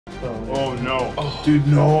Oh no. Oh. Dude,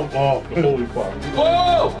 no. Oh. Holy fuck.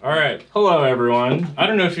 Whoa! Alright. Hello, everyone. I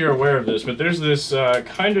don't know if you're aware of this, but there's this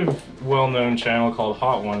kind of well-known channel called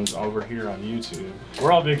Hot Ones over here on YouTube.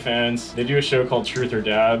 We're all big fans. They do a show called Truth or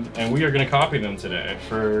Dab, and we are going to copy them today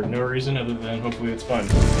for no reason other than hopefully it's fun.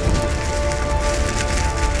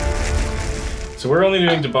 So we're only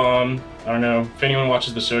doing Da Bomb. I don't know. If anyone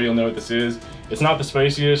watches the show, you'll know what this is. It's not the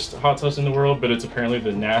spiciest hot sauce in the world, but it's apparently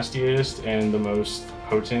the nastiest and the most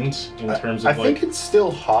potent in terms of I think it's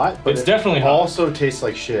still hot, but it's definitely hot. Also tastes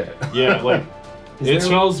like shit. Yeah, like it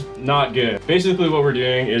smells not good. Basically what we're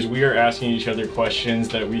doing is we are asking each other questions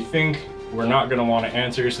that we think we're not going to want to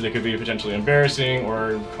answer, so they could be potentially embarrassing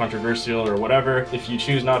or controversial or whatever. If you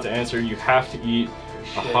choose not to answer, you have to eat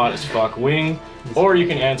a hot as fuck wing, or you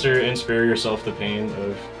can answer and spare yourself the pain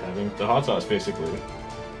of having the hot sauce, basically.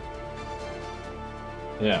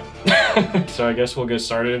 Yeah. So I guess we'll get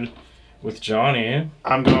started with Johnny.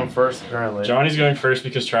 I'm going first, apparently. Johnny's going first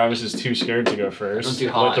because Travis is too scared to go first.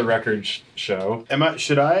 Let the record show.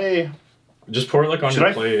 Should I just pour it like on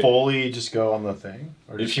your plate? Should I fully just go on the thing?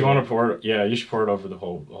 Or if you want to pour it, yeah, you should pour it over the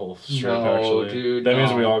whole strip, actually. Dude, that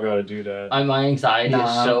means we all gotta do that. My anxiety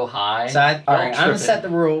is so high. So alright, I'm gonna set the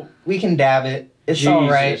rule. We can dab it. It's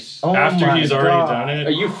alright. Oh after he's already done it?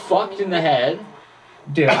 Are you fucked in the head?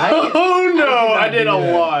 Dude, oh no, I did a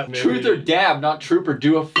lot. Maybe. Truth or dab, not troop or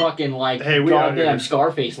do a fucking goddamn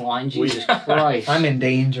Scarface line. Jesus Christ. I'm in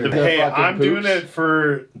danger. Hey, I'm doing it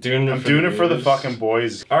for the fucking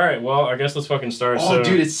boys. Alright, well, I guess let's fucking start. Oh,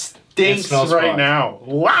 dude, it stinks right now.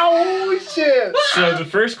 Wow, shit. So the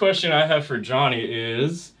first question I have for Johnny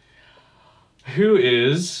is, who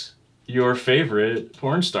is your favorite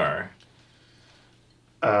porn star?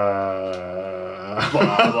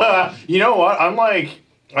 You know what?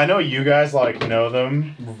 I know you guys know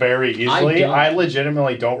them very easily. I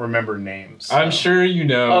legitimately don't remember names. So. I'm sure you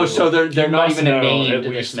know. Oh, so they're not even a name at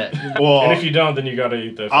least. Well, and if you don't, then you gotta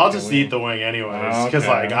eat the. I'll just eat the wing anyways, because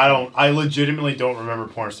I legitimately don't remember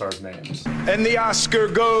porn stars' names. And the Oscar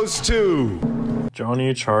goes to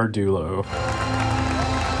Johnny Chardulo.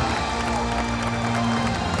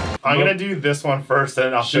 I'm gonna do this one first,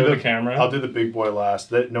 and I'll show the camera. I'll do the big boy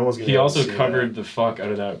last. That no one's gonna. He also covered the fuck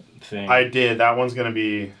out of that thing. I did. That one's gonna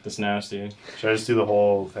be. That's nasty. Should I just do the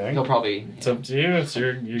whole thing? He'll probably. It's up to you. It's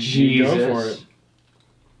you go for it.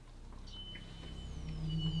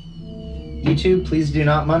 YouTube, please do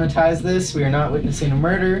not monetize this. We are not witnessing a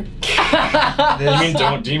murder. I mean,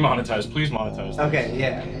 don't demonetize. Please monetize this. Okay,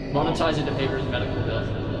 yeah. Monetize it to pay for his medical bills.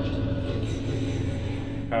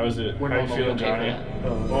 How is it? How are you feeling, Johnny?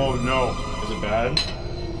 Oh no. Is it bad?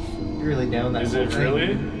 You're really down that. Is it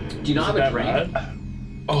really? Do you not have a drink?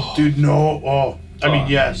 Oh, dude, no. Oh, I mean,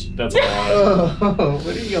 yes. That's a lot. Oh,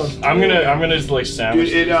 what are you going to do? I'm gonna just sandwich.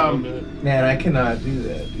 Dude, man, I cannot do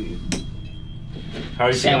that, dude. How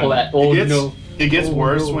you sample feeling? that? Oh, it gets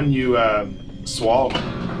worse when you swallow.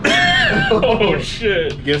 Oh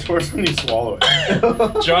shit! It gets worse when you swallow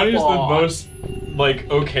it. Johnny's the most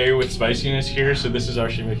okay with spiciness here, so this is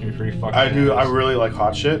actually making me pretty fucking. I really like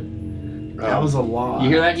hot shit. That was a lot. You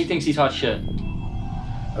hear that? He thinks he's hot shit.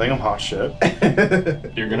 I think I'm hot shit.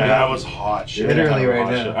 You're gonna. That was hot shit. Literally right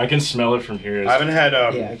now. Shit. I can smell it from here. I haven't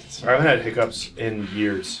had hiccups in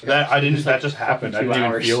years. That just happened. I didn't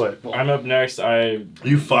even feel it. I'm up next.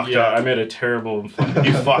 You fucked up. I made a terrible.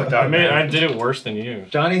 You fucked up. I did it worse than you.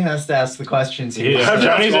 Johnny has to ask the questions here. Yeah,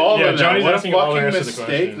 Johnny's asking all the rest of the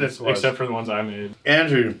questions, this was. Except for the ones I made.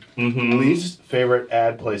 Andrew, least favorite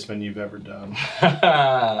ad placement you've ever done?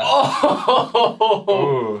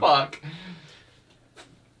 Oh, fuck.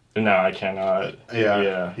 No, I cannot.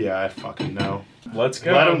 Yeah, I fucking know. Let's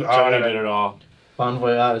go. Let him, Johnny did it all. Bon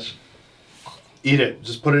voyage. Eat it.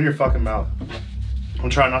 Just put it in your fucking mouth. I'm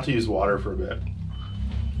trying not to use water for a bit.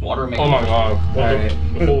 Water makes. Oh my god. Alright.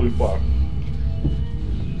 Holy fuck.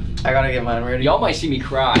 I gotta get mine ready. Y'all might see me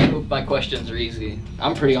cry. I hope my questions are easy.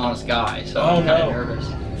 I'm a pretty honest guy, so I'm kind of nervous.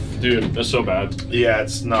 Dude, that's so bad. Yeah,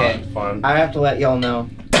 it's not fun. I have to let y'all know.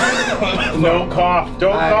 No cough.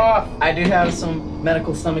 Don't cough. I do have some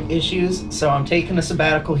medical stomach issues, so I'm taking a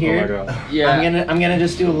sabbatical here. Oh my god. Yeah. I'm gonna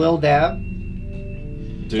just do a little dab.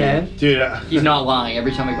 Dude. Dude. He's not lying.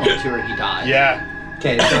 Every time we go on tour, he dies. Yeah.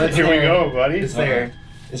 Okay, so it's here we go, buddy. It's there.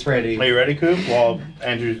 It's ready. Are you ready, Coop? While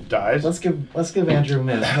Andrew dies. Let's give Andrew a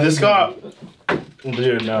minute. This got.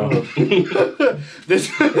 Dude, no. this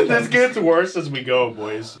gets worse as we go,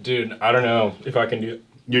 boys. Dude, I don't know if I can do it.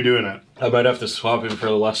 You're doing it. I might have to swap him for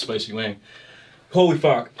the less spicy wing. Holy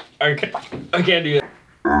fuck. I can't do it.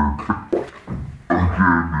 Are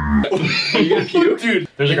you gonna puke? Dude.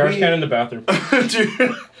 There's a garbage can in the bathroom.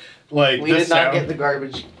 Dude. We did not get the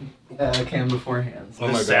garbage Can beforehand.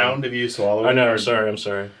 The sound of you swallowing. I know. I'm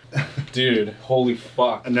sorry. Dude, holy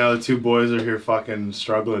fuck. And now the two boys are here fucking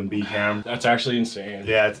struggling, B-cam. That's actually insane.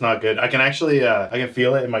 Yeah, it's not good. I can actually, I can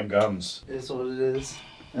feel it in my gums. It is what it is.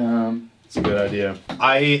 It's a good idea.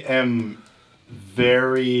 I am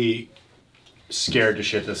very scared to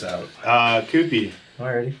shit this out. Koopy. Am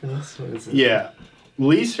I ready for this? What is it? Yeah.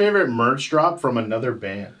 Least favorite merch drop from another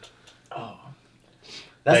band. Oh.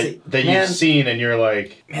 That you've seen and you're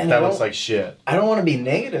like, man, that looks like shit. I don't want to be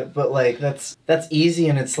negative, but like that's easy,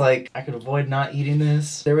 and it's like I could avoid not eating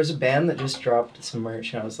this. There was a band that just dropped some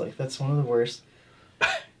merch, and I was like, that's one of the worst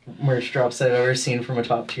merch drops I've ever seen from a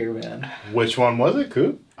top tier band. Which one was it,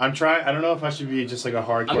 Coop? I'm trying. I don't know if I should be just like a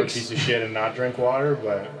hardcore piece of shit and not drink water,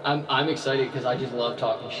 but I'm excited because I just love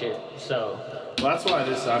talking shit. So. Well, that's why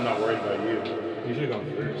I'm not worried about you. You should go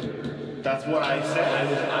first. That's what I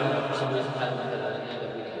said. I don't know, for some reason I don't know that end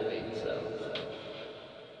up being awake, so.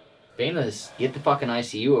 Baina's, get the fucking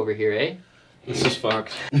ICU over here, eh? This is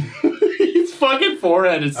fucked. His fucking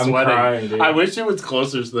forehead is sweating. I'm crying, dude. I wish it was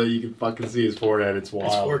closer so that you could fucking see his forehead. It's wild.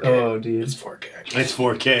 It's 4K. Oh, dude. It's 4K. It's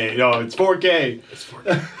 4K. No, it's 4K. It's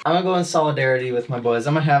 4K. I'm gonna go in solidarity with my boys.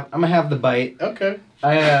 I'm gonna have the bite. Okay.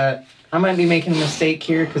 I might be making a mistake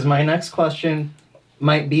here because my next question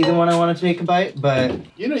might be the one I want to take a bite, but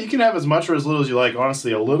you know, you can have as much or as little as you like.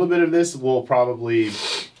 Honestly, a little bit of this will probably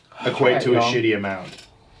equate to a shitty amount.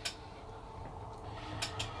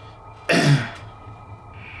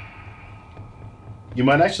 You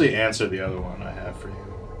might actually answer the other one I have for you.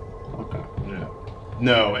 Okay. Yeah.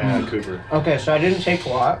 No, and Cooper. Okay, so I didn't take a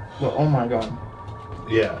lot, but oh my god.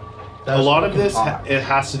 Yeah. That A was lot of fucking this, hot. it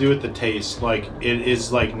has to do with the taste. Like, it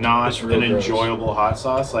is, like, not real an gross. enjoyable hot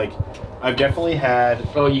sauce. Like, I've definitely had...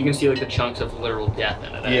 Oh, you can see like the chunks of literal death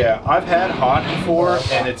in it. Yeah, I've had hot before,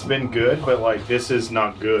 and it's been good, but, like, this is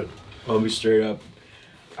not good. I'll be straight up.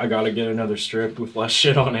 I gotta get another strip with less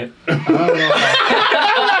shit on it. I don't know.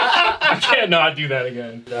 I can't not do that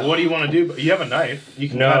again. What do you want to do? You have a knife. You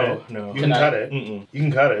can cut it. No. You can cut it. Mm-mm. You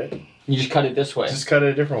can cut it. You just cut it this way. Just cut it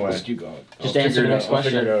a different way. Just keep going. Just answer the next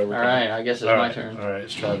question. All Alright, I guess it's my turn. Alright,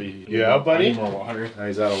 it's Travi. You out, I buddy? need more water. No,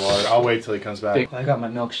 he's out of water. I'll wait till he comes back. I got my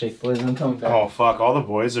milkshake, boys. I'm coming back. Oh, fuck. All the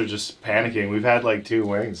boys are just panicking. We've had, like, 2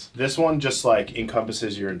 wings. This one just, like,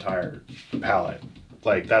 encompasses your entire palate.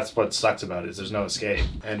 Like, that's what sucks about it, is there's no escape.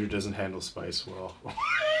 Andrew doesn't handle spice well.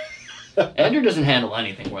 Andrew doesn't handle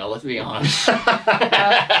anything well, let's be honest.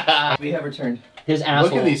 We have returned. His asshole.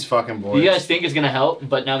 Look at these fucking boys. You guys think it's gonna help,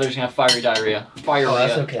 but now they're just gonna have fiery diarrhea. Fiery. Oh,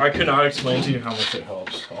 that's okay. I cannot explain to you how much it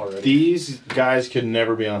helps already. These guys could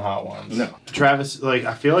never be on Hot Ones. No. Travis, like,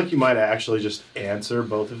 I feel like you might actually just answer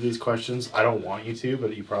both of these questions. I don't want you to,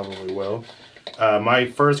 but you probably will. My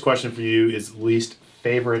first question for you is least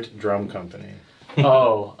favorite drum company.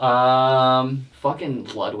 Fucking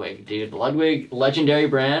Ludwig, dude. Ludwig, legendary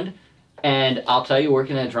brand. And I'll tell you,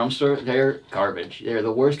 working at a drum store, they're garbage. They're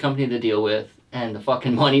the worst company to deal with. And the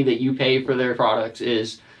fucking money that you pay for their products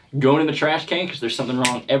is going in the trash can because there's something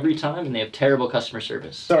wrong every time, and they have terrible customer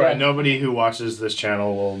service. It's alright, nobody who watches this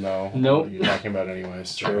channel will know Nope. what you're talking about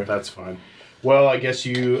anyways. Sure. That's fine. Well, I guess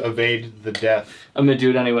you evade the death. I'm gonna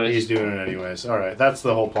do it anyways. He's doing it anyways. Alright, that's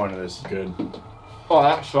the whole point of this. Good. Oh,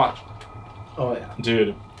 that sucks. Oh yeah.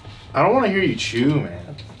 Dude. I don't want to hear you chew,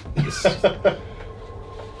 man.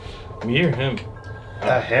 Me or him?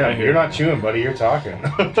 Him. You're not chewing, buddy. You're talking.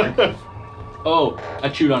 Oh, I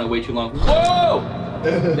chewed on it way too long. Whoa!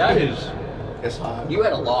 That is... It's hot. You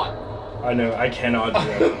had a lot. I know, I cannot do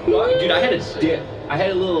that. Dude, I had a dip. I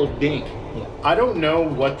had a little dink. I don't know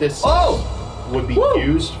what this would be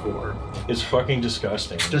used for. It's fucking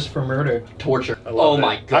disgusting. Just for murder. Torture. I love Oh it.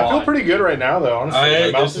 my god. I feel pretty good right now, though, honestly.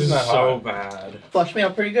 My mouth This is isn't that so hot. bad. Flushed me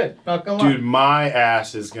out pretty good. Not gonna lie. Dude, my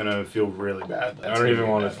ass is gonna feel really bad. I don't even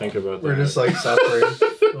want to think about that. We're just like suffering.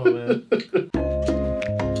 Oh man.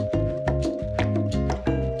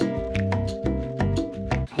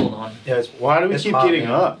 Hold on. Yeah, Why do we It's keep hot, getting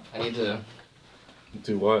man. up? I need to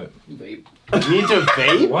Do what? vape. You need to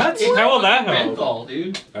vape? What? How will that help? Menthol,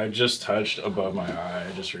 dude. I just touched above my eye.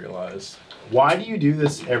 I just realized. Why do you do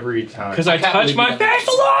this every time? Because I can't touch believe my you face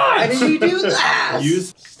a lot! Why did you do that?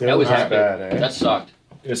 Still That was not epic. bad, eh? That sucked.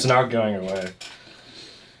 It's not going away.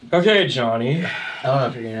 Okay, Johnny. I don't know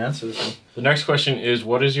if you're gonna answer this one. The next question is,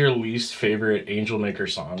 what is your least favorite Angel Maker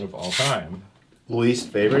song of all time? Least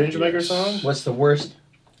favorite Angel Maker Yes. song? What's the worst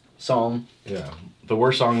song? Yeah. The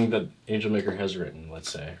worst song that Angel Maker has written, let's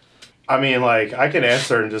say. I mean, like, I can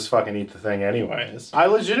answer and just fucking eat the thing anyways. I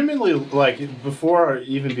legitimately, like, before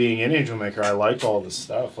even being in Angel Maker, I liked all this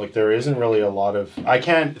stuff. Like, there isn't really a lot of... I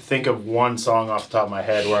can't think of one song off the top of my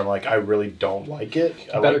head where I'm like, I really don't like it.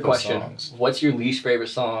 Better question. What's your least favorite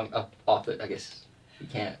song off the... I guess you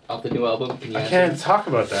can't. Off the new album? Can you answer? Can't talk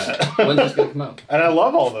about that. When's this gonna come out? And I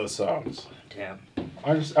love all those songs. Damn.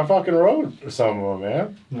 I fucking wrote some of them,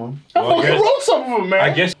 man. Well, I fucking wrote some of them, man. I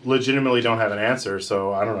guess legitimately don't have an answer,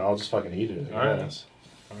 so I don't know. I'll just fucking eat it. I guess.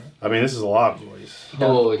 I mean, this is a lot, boys.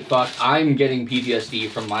 Holy fuck! I'm getting PTSD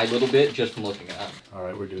from my little bit just from looking at it. All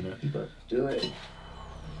right, we're doing it. But do it.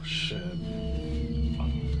 Oh, shit.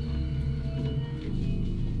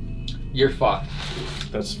 You're fucked.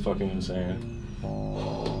 that's fucking insane.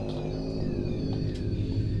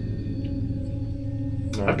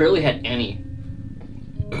 I barely had any.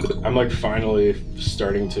 I'm like finally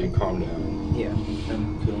starting to calm down. Yeah,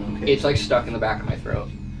 I'm feeling okay. It's like stuck in the back of my throat.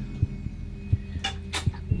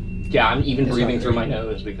 Yeah, I'm even breathing through my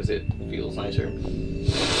nose because it feels nicer.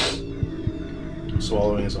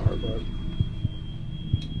 Swallowing is a hard part.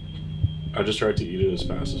 I just tried to eat it as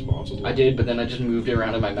fast as possible. I did, but then I just moved it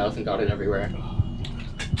around in my mouth and got it everywhere.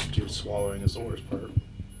 Dude, swallowing is the worst part.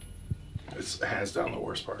 It's hands down the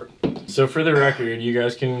worst part. So for the record, you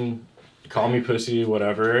guys can call me pussy,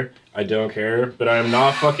 whatever. I don't care. But I am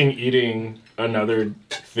not fucking eating another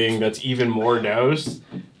thing that's even more doused.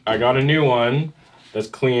 I got a new one that's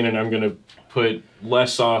clean, and I'm going to put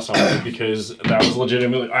less sauce on it because that was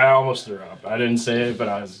legitimately... I almost threw up. I didn't say it, but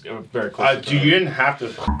I was very close to Dude, you didn't have to...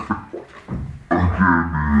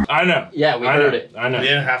 I know. Yeah, we heard it. I know. You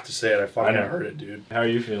didn't have to say it. I fucking know. heard it, dude. How are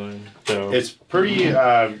you feeling? So It's pretty...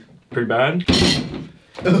 pretty bad?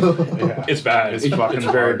 yeah. It's bad. It's fucking It's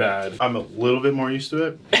very hard. bad. I'm a little bit more used to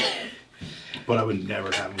it, but I would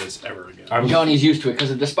never have this ever again. Johnny's used to it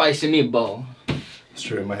because of the spicy meatball. It's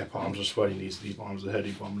true, my palms are sweaty, these deep palms, the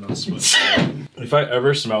heady palm, not sweaty. If I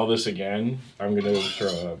ever smell this again, I'm gonna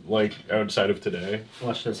throw up. Like, outside of today.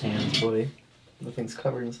 Wash those hands, boy. Nothing's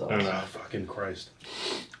covered in sauce. I don't know. Oh, fucking Christ.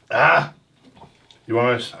 Ah! You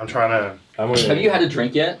want to... I'm trying to... Have you had a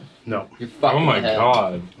drink yet? No. You're fucking Oh my ahead.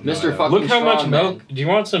 god. Mr. No, fucking Look how much strong milk. man. Do you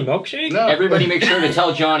want some milkshake? No. Everybody make sure to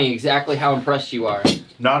tell Johnny exactly how impressed you are.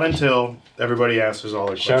 Not until everybody answers all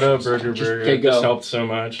their questions. Shout out Burger Burger. okay, go. This helped so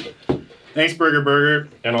much. Thanks, Burger Burger.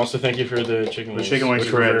 And also thank you for the chicken wings. The chicken wings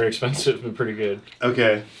which are were great. very expensive but pretty good.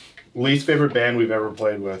 Okay. Least favorite band we've ever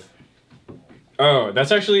played with. Oh,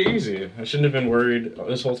 that's actually easy. I shouldn't have been worried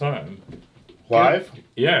this whole time. Live?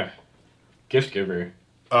 Yeah. Gift Giver.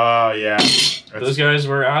 Yeah. Those guys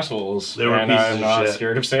were assholes. They were and pieces I'm of not shit.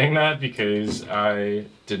 scared of saying that because I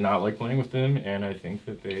did not like playing with them and I think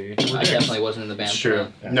that they were I dicks. definitely wasn't in the band. It's true.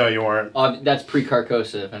 for that. No, you weren't. That's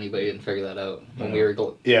pre-CARCOSA, if anybody didn't figure that out. When we were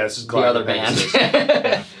Yeah, this is the other band.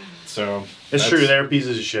 Yeah. So It's true, they're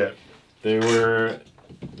pieces of shit. they were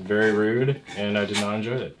very rude, and I did not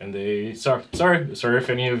enjoy it. And they sucked. Sorry if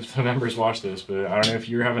any of the members watched this, but I don't know if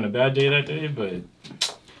you were having a bad day that day, but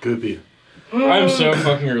Goopy. I'm so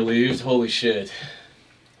fucking relieved. Holy shit.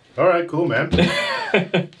 Alright, cool, man.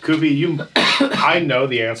 Koopy, I know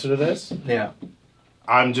the answer to this. Yeah.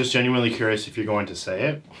 I'm just genuinely curious if you're going to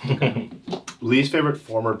say it. Least favorite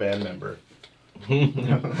former band member.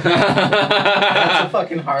 That's a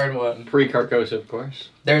fucking hard one. Pre-CARCOSA, of course.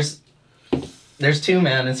 There's two,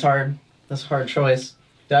 man. It's hard. That's a hard choice.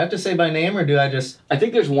 Do I have to say by name or do I just... I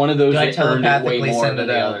think there's one of those Do I that earned it way telepathically more send than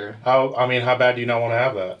it the out? other. How bad do you not want to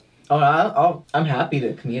have that? Oh, I'm happy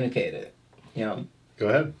to communicate it. You know. Go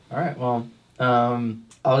ahead. All right. Well,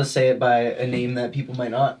 I'll just say it by a name that people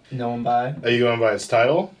might not know him by. Are you going by his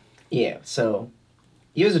title? Yeah. So,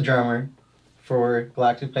 he was a drummer for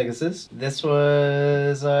Galactic Pegasus. This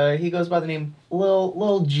was he goes by the name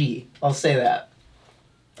Lil G. I'll say that.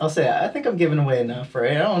 I think I'm giving away enough,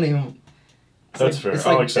 right? I don't even. That's fair. It's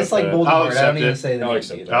I'll like, accept it's like that. Voldemort. I'll I don't accept even it. say the I'll name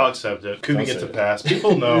accept either. that. I'll accept it. Koopy I'll gets say a it. pass.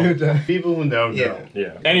 People know. People who know, Yeah. know.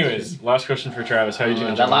 Yeah. Anyways, last question for Travis. How you doing?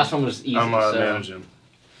 That John? last one was easy. I'm so. managing.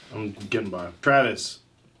 I'm getting by. Travis,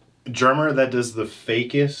 drummer that does the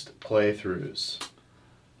fakest playthroughs.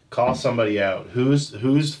 Call somebody out.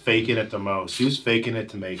 Who's faking it the most? Who's faking it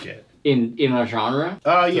to make it? In our genre?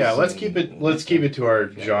 Yeah, let's keep it to our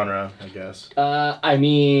genre, I guess. I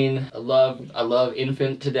mean, I love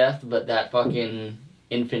Infant to death, but that fucking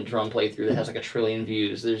Infant drum playthrough that has like 1 trillion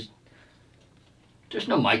views. There's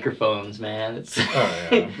no microphones, man. It's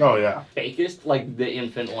Oh yeah. fakest. Like the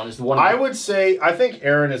Infant one is the one. I would say I think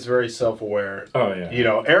Aaron is very self-aware. Oh yeah. You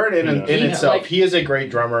know, Aaron in itself, like- he is a great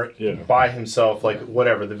drummer Yeah. by himself. Like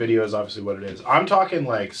whatever, the video is obviously what it is. I'm talking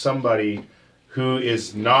like somebody who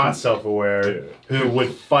is not self-aware, who would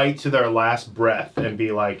fight to their last breath and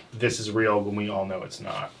be like, this is real when we all know it's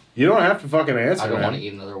not. You don't have to fucking answer, I don't man. want to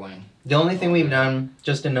eat another wing. The only thing we've done,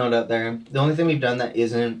 just a note out there, the only thing we've done that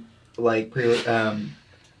isn't like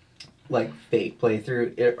like fake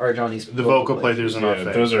playthrough are Johnny's The vocal playthroughs are not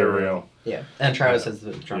fake. Those are real. Yeah, and Travis has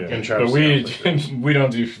the drum. And But we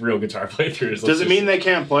don't do real guitar playthroughs. Does it mean they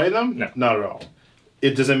can't play them? No. Not at all.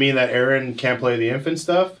 It doesn't mean that Aaron can't play the infant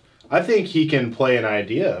stuff. I think he can play an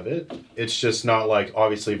idea of it. It's just not like,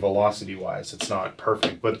 obviously, velocity-wise, it's not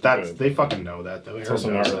perfect. But that's they fucking know that, though. It's also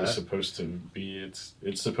not really supposed to be.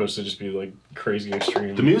 It's supposed to just be, like, crazy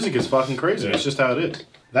extreme. The music is fucking crazy. It's just how it is.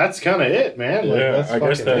 That's kind of it, man. Like, Yeah, that's I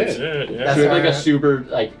guess fucking that's it. Yeah. That's like a super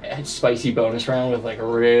like spicy bonus round with like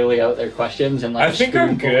really out there questions and like. I think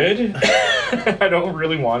I'm good. I don't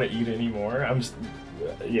really want to eat anymore.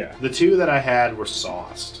 Yeah. The two that I had were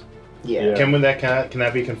sauced. Yeah. Can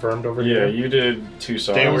that be confirmed over here? Yeah, you did 2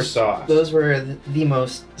 sauce. They were sauced. Those were the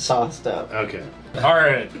most sauced up. Okay. All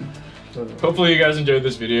right. Hopefully you guys enjoyed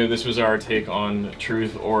this video. This was our take on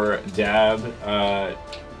Truth or Dab.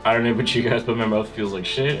 I don't know about you guys, but my mouth feels like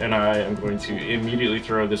shit, and I am going to immediately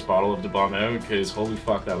throw this bottle of Da Bomb out because holy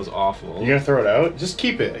fuck, that was awful. You're gonna throw it out? Just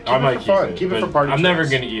keep it. I might keep it. Keep it for party. I'm never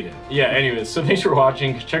gonna eat it. Yeah. Anyways, so thanks for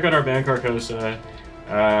watching. Check out our band CARCOSA.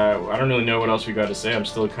 I don't really know what else we got to say. I'm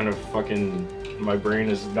still kind of fucking. My brain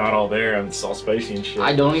is not all there. It's all spicy and shit.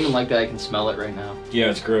 I don't even like that. I can smell it right now. Yeah,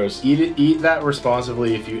 it's gross. Eat that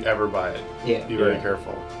responsibly if you ever buy it. Yeah. Be very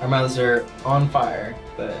careful. Our mouths are on fire,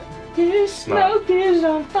 but This smoke is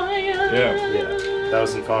on fire. Yeah. That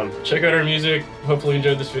wasn't fun. Check out our music. Hopefully you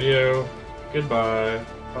enjoyed this video. Goodbye.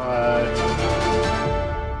 Bye.